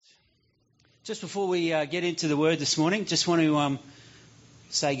Just before we get into the word this morning, just want to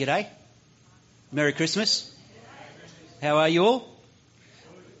say g'day. Merry Christmas. How are you all?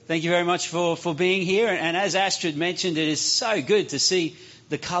 Thank you very much for being here. And as Astrid mentioned, it is so good to see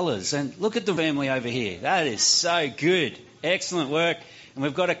the colours. And look at the family over here. That is so good. Excellent work. And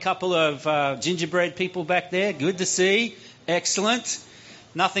we've got a couple of gingerbread people back there. Good to see. Excellent.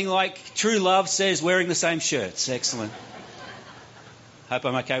 Nothing like true love says wearing the same shirts. Excellent. Hope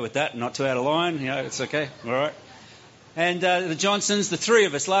I'm okay with that, not too out of line. You know, it's okay. All right. And the Johnsons, the three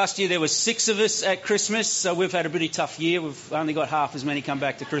of us. Last year there were 6 of us at Christmas, so we've had a pretty tough year. We've only got half as many come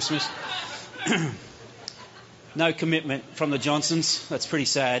back to Christmas. No commitment from the Johnsons. That's pretty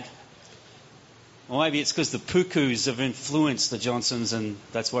sad. Or maybe it's because the Pukus have influenced the Johnsons, and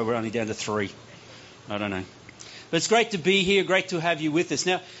that's why we're only down to 3. I don't know. But it's great to be here, great to have you with us.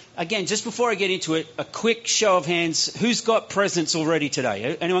 Now, again, just before I get into it, a quick show of hands. Who's got presents already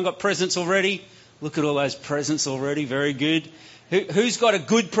today? Anyone got presents already? Look at all those presents already. Very good. Who's got a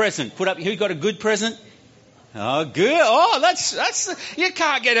good present? Put up, who got a good present? Oh, good. Oh, that's you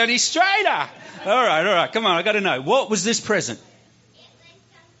can't get any straighter. All right. Come on, I got to know. What was this present?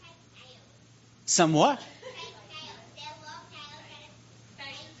 Some what?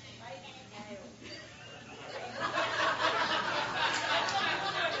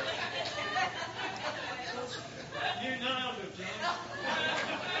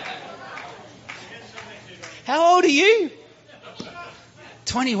 How old are you?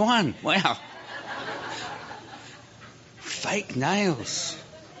 21. Wow. Fake nails.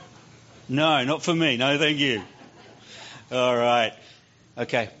 No, not for me. No, thank you. All right.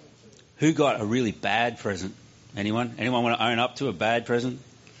 Okay. Who got a really bad present? Anyone? Anyone want to own up to a bad present?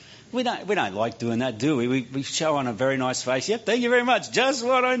 We don't like doing that, do we? We show on a very nice face. Yep, thank you very much. Just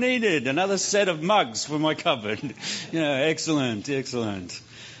what I needed. Another set of mugs for my cupboard. Excellent.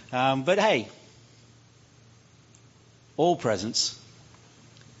 But hey, all presents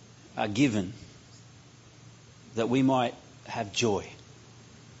are given that we might have joy.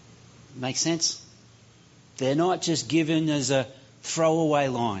 Make sense? They're not just given as a throwaway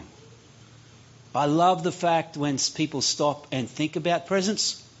line. I love the fact when people stop and think about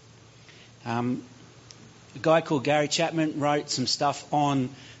presents. A guy called Gary Chapman wrote some stuff on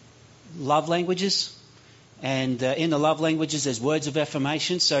love languages. And in the love languages, there's words of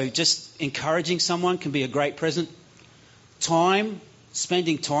affirmation. So just encouraging someone can be a great present.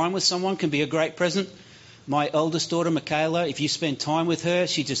 Spending time with someone can be a great present. My eldest daughter, Michaela, if you spend time with her,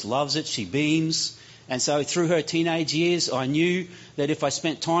 she just loves it. She beams. And so through her teenage years, I knew that if I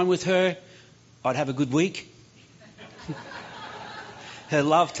spent time with her, I'd have a good week. Her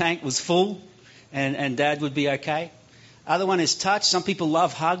love tank was full and Dad would be okay. Other one is touch. Some people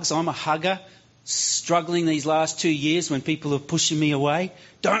love hugs. I'm a hugger. Struggling these last 2 years when people are pushing me away.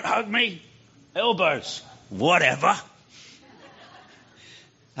 Don't hug me. Elbows. Whatever.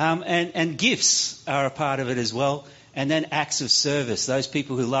 And gifts are a part of it as well. And then acts of service. Those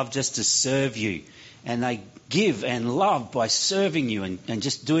people who love just to serve you. And they give and love by serving you and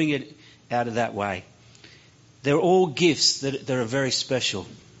just doing it out of that way. They're all gifts that are very special.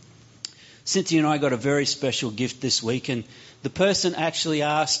 Cynthia and I got a very special gift this week. And the person actually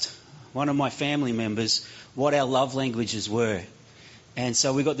asked one of my family members what our love languages were. And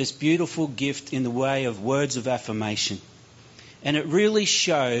so we got this beautiful gift in the way of words of affirmation. And it really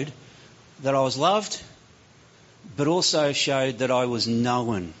showed that I was loved, but also showed that I was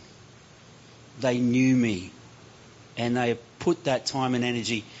known. They knew me, and they put that time and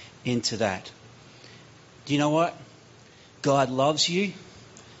energy into that. Do you know what? God loves you,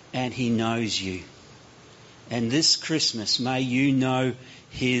 and He knows you. And this Christmas, may you know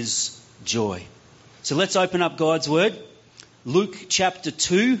His joy. So let's open up God's Word. Luke chapter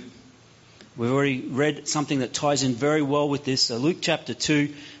 2. We've already read something that ties in very well with this. So Luke chapter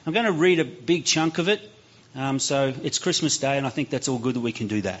 2. I'm going to read a big chunk of it. So it's Christmas Day, and I think that's all good that we can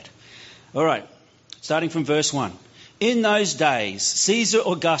do that. All right, starting from verse 1. In those days, Caesar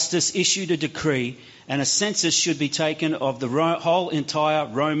Augustus issued a decree, and a census should be taken of the whole entire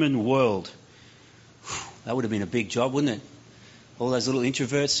Roman world. That would have been a big job, wouldn't it? All those little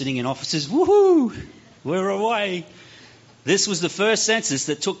introverts sitting in offices. Woohoo! We're away. This was the first census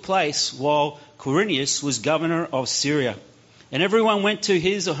that took place while Quirinius was governor of Syria. And everyone went to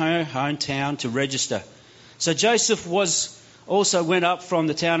his or her hometown to register. So Joseph also went up from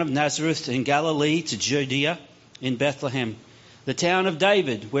the town of Nazareth in Galilee to Judea in Bethlehem, the town of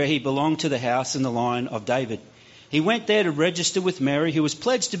David, where he belonged to the house and the line of David. He went there to register with Mary, who was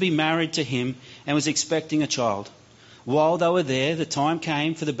pledged to be married to him and was expecting a child. While they were there, the time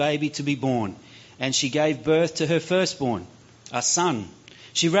came for the baby to be born, and she gave birth to her firstborn, a son.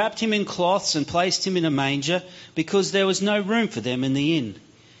 She wrapped him in cloths and placed him in a manger because there was no room for them in the inn.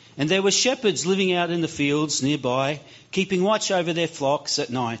 And there were shepherds living out in the fields nearby, keeping watch over their flocks at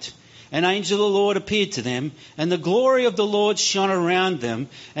night. An angel of the Lord appeared to them, and the glory of the Lord shone around them,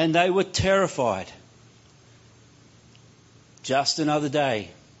 and they were terrified. Just another day.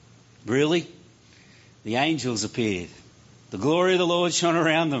 Really? The angels appeared. The glory of the Lord shone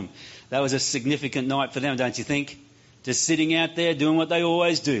around them. That was a significant night for them, don't you think? Just sitting out there doing what they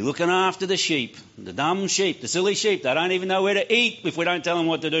always do, looking after the sheep, the dumb sheep, the silly sheep. They don't even know where to eat if we don't tell them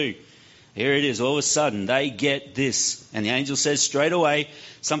what to do. Here it is, all of a sudden, they get this. And the angel says straight away,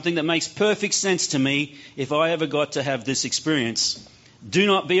 something that makes perfect sense to me if I ever got to have this experience. Do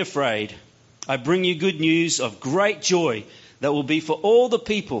not be afraid. I bring you good news of great joy that will be for all the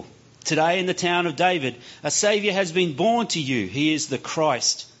people. Today in the town of David, a Saviour has been born to you. He is the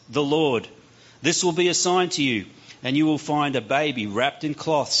Christ, the Lord. This will be a sign to you, and you will find a baby wrapped in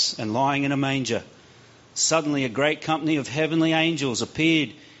cloths and lying in a manger. Suddenly a great company of heavenly angels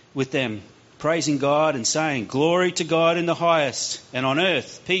appeared with them, praising God and saying, Glory to God in the highest, and on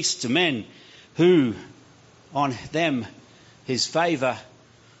earth peace to men who on them his favour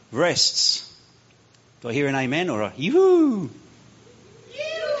rests. Do I hear an amen or a yoo-hoo?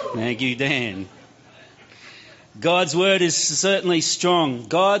 Thank you, Dan. God's word is certainly strong.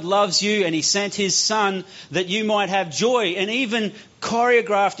 God loves you and he sent his son that you might have joy, and even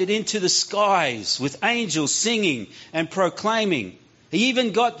choreographed it into the skies with angels singing and proclaiming. He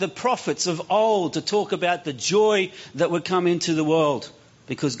even got the prophets of old to talk about the joy that would come into the world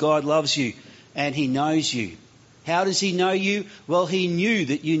because God loves you and he knows you. How does he know you? Well, he knew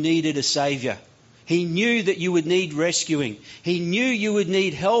that you needed a saviour. He knew that you would need rescuing. He knew you would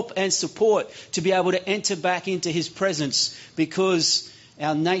need help and support to be able to enter back into his presence, because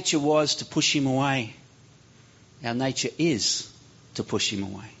our nature was to push him away. Our nature is to push him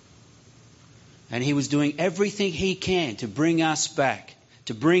away. And he was doing everything he can to bring us back,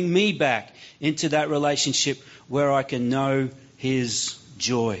 to bring me back into that relationship where I can know his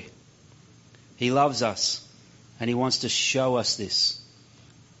joy. He loves us and he wants to show us this.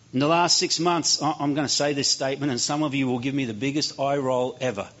 In the last 6 months, I'm going to say this statement, and some of you will give me the biggest eye roll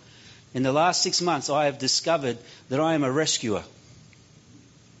ever. In the last 6 months, I have discovered that I am a rescuer.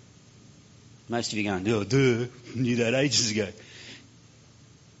 Most of you are going, oh, duh, knew that ages ago.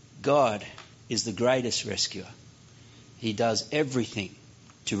 God is the greatest rescuer. He does everything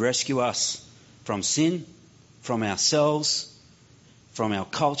to rescue us from sin, from ourselves, from our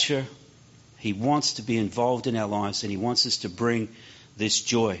culture. He wants to be involved in our lives, and he wants us to bring this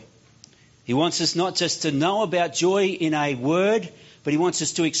joy. He wants us not just to know about joy in a word, but he wants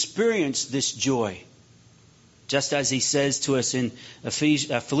us to experience this joy. Just as he says to us in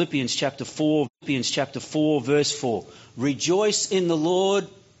Philippians chapter 4, verse 4, rejoice in the Lord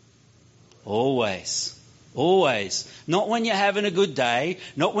always. Always. Not when you're having a good day,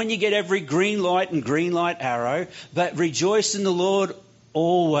 not when you get every green light and green light arrow, but rejoice in the Lord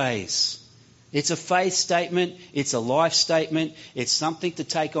always. It's a faith statement. It's a life statement. It's something to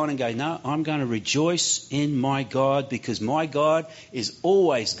take on and go, no, I'm going to rejoice in my God, because my God is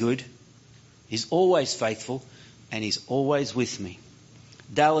always good. He's always faithful, and he's always with me.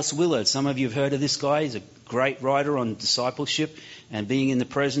 Dallas Willard, some of you have heard of this guy. He's a great writer on discipleship and being in the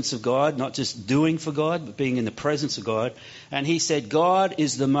presence of God, not just doing for God, but being in the presence of God. And he said, God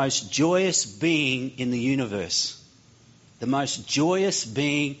is the most joyous being in the universe. The most joyous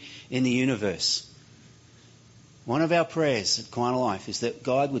being in the universe. One of our prayers at Kiwana Life is that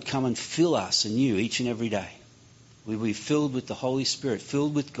God would come and fill us anew each and every day. We would be filled with the Holy Spirit,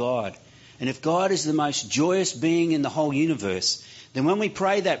 filled with God. And if God is the most joyous being in the whole universe, then when we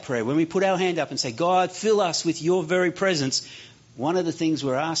pray that prayer, when we put our hand up and say, God, fill us with your very presence, one of the things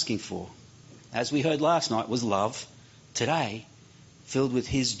we're asking for, as we heard last night, was love. Today, filled with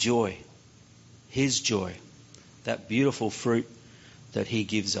his joy. His joy. That beautiful fruit that he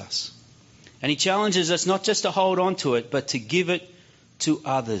gives us. And he challenges us not just to hold on to it, but to give it to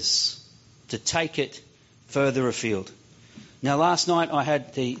others, to take it further afield. Now, last night I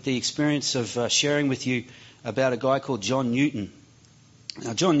had the experience of sharing with you about a guy called John Newton.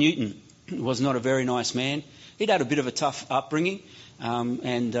 Now, John Newton was not a very nice man. He'd had a bit of a tough upbringing,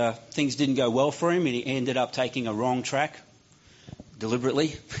 and things didn't go well for him, and he ended up taking a wrong track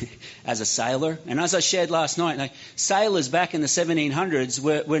deliberately as a sailor. And as I shared last night, sailors back in the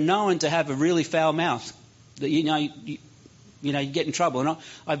 1700s were known to have a really foul mouth. That you get in trouble. And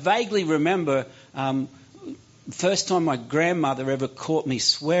I vaguely remember first time my grandmother ever caught me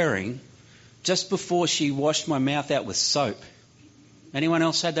swearing, just before she washed my mouth out with soap. Anyone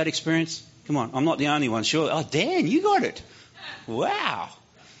else had that experience? Come on, I'm not the only one, sure. Oh, Dan, you got it. Wow.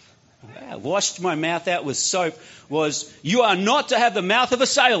 washed my mouth out with soap was, you are not to have the mouth of a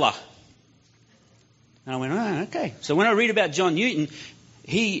sailor. And I went, oh, okay. So when I read about John Newton,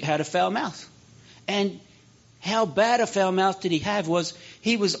 he had a foul mouth. And how bad a foul mouth did he have was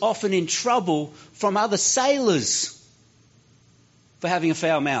he was often in trouble from other sailors for having a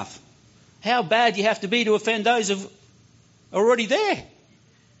foul mouth. How bad you have to be to offend those who are already there.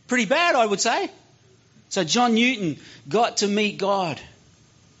 Pretty bad, I would say. So John Newton got to meet God.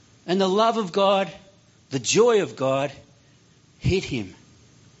 And the love of God, the joy of God, hit him.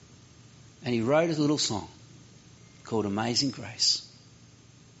 And he wrote a little song called Amazing Grace.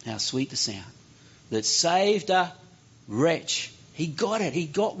 How sweet the sound that saved a wretch. He got it. He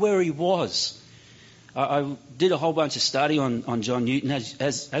got where he was. I did a whole bunch of study on John Newton.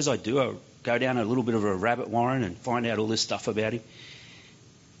 As I do, I go down a little bit of a rabbit warren and find out all this stuff about him.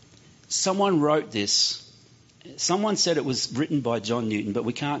 Someone wrote this. Someone said it was written by John Newton, but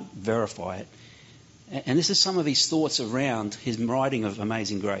we can't verify it. And this is some of his thoughts around his writing of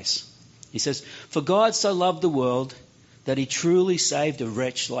Amazing Grace. He says, "For God so loved the world that he truly saved a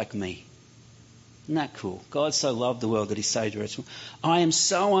wretch like me." Isn't that cool? God so loved the world that he saved a wretch. I am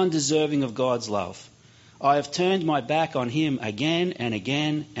so undeserving of God's love. I have turned my back on him again and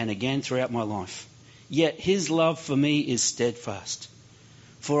again and again throughout my life. Yet his love for me is steadfast.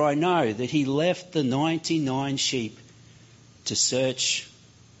 For I know that he left the 99 sheep to search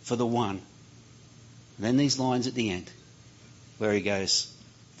for the one. And then these lines at the end where he goes,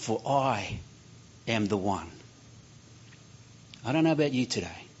 "For I am the one." I don't know about you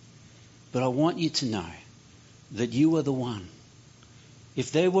today, but I want you to know that you are the one.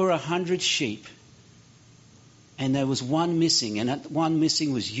 If there were 100 sheep and there was one missing, and that one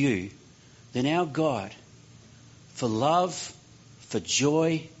missing was you, then our God, for love, for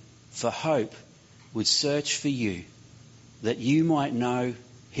joy, for hope, would search for you that you might know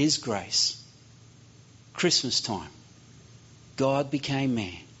his grace. Christmas time, God became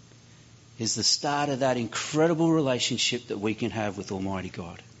man, is the start of that incredible relationship that we can have with Almighty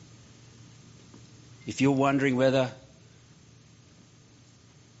God. If you're wondering whether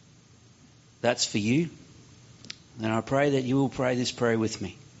that's for you, then I pray that you will pray this prayer with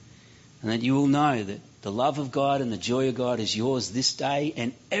me, and that you will know that the love of God and the joy of God is yours this day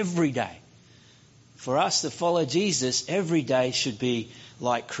and every day. For us that follow Jesus, every day should be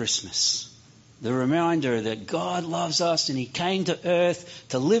like Christmas. The reminder that God loves us and he came to earth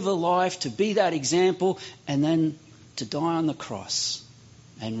to live a life, to be that example, and then to die on the cross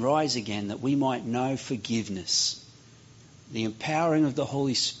and rise again that we might know forgiveness, the empowering of the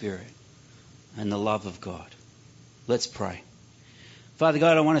Holy Spirit, and the love of God. Let's pray. Father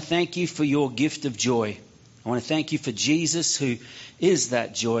God, I want to thank you for your gift of joy. I want to thank you for Jesus, who is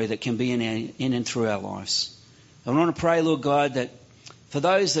that joy that can be in and through our lives. I want to pray, Lord God, that for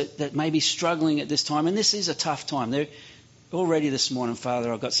those that may be struggling at this time, and this is a tough time. Already this morning,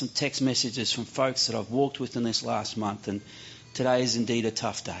 Father, I've got some text messages from folks that I've walked with in this last month, and today is indeed a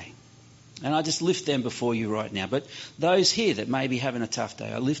tough day. And I just lift them before you right now. But those here that may be having a tough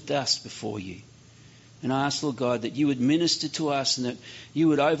day, I lift us before you. And I ask, Lord God, that you would minister to us and that you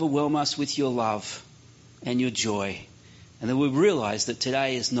would overwhelm us with your love and your joy. And that we realise that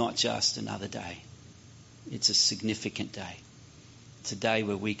today is not just another day. It's a significant day. It's a day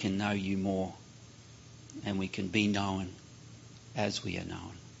where we can know you more and we can be known as we are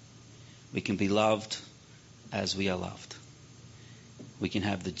known. We can be loved as we are loved. We can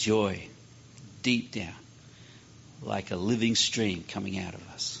have the joy deep down like a living stream coming out of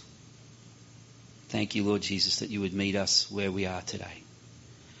us. Thank you, Lord Jesus, that you would meet us where we are today.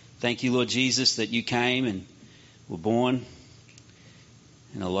 Thank you, Lord Jesus, that you came and were born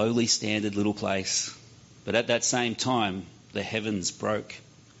in a lowly standard little place. But at that same time, the heavens broke.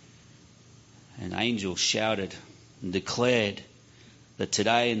 An angel shouted and declared that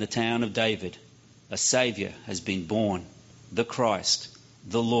today in the town of David, a Saviour has been born, the Christ,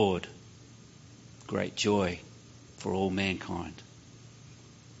 the Lord. Great joy for all mankind.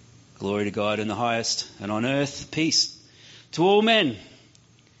 Glory to God in the highest, and on earth peace to all men,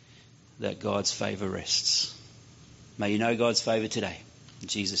 that God's favour rests. May you know God's favour today. In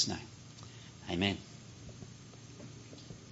Jesus' name, amen.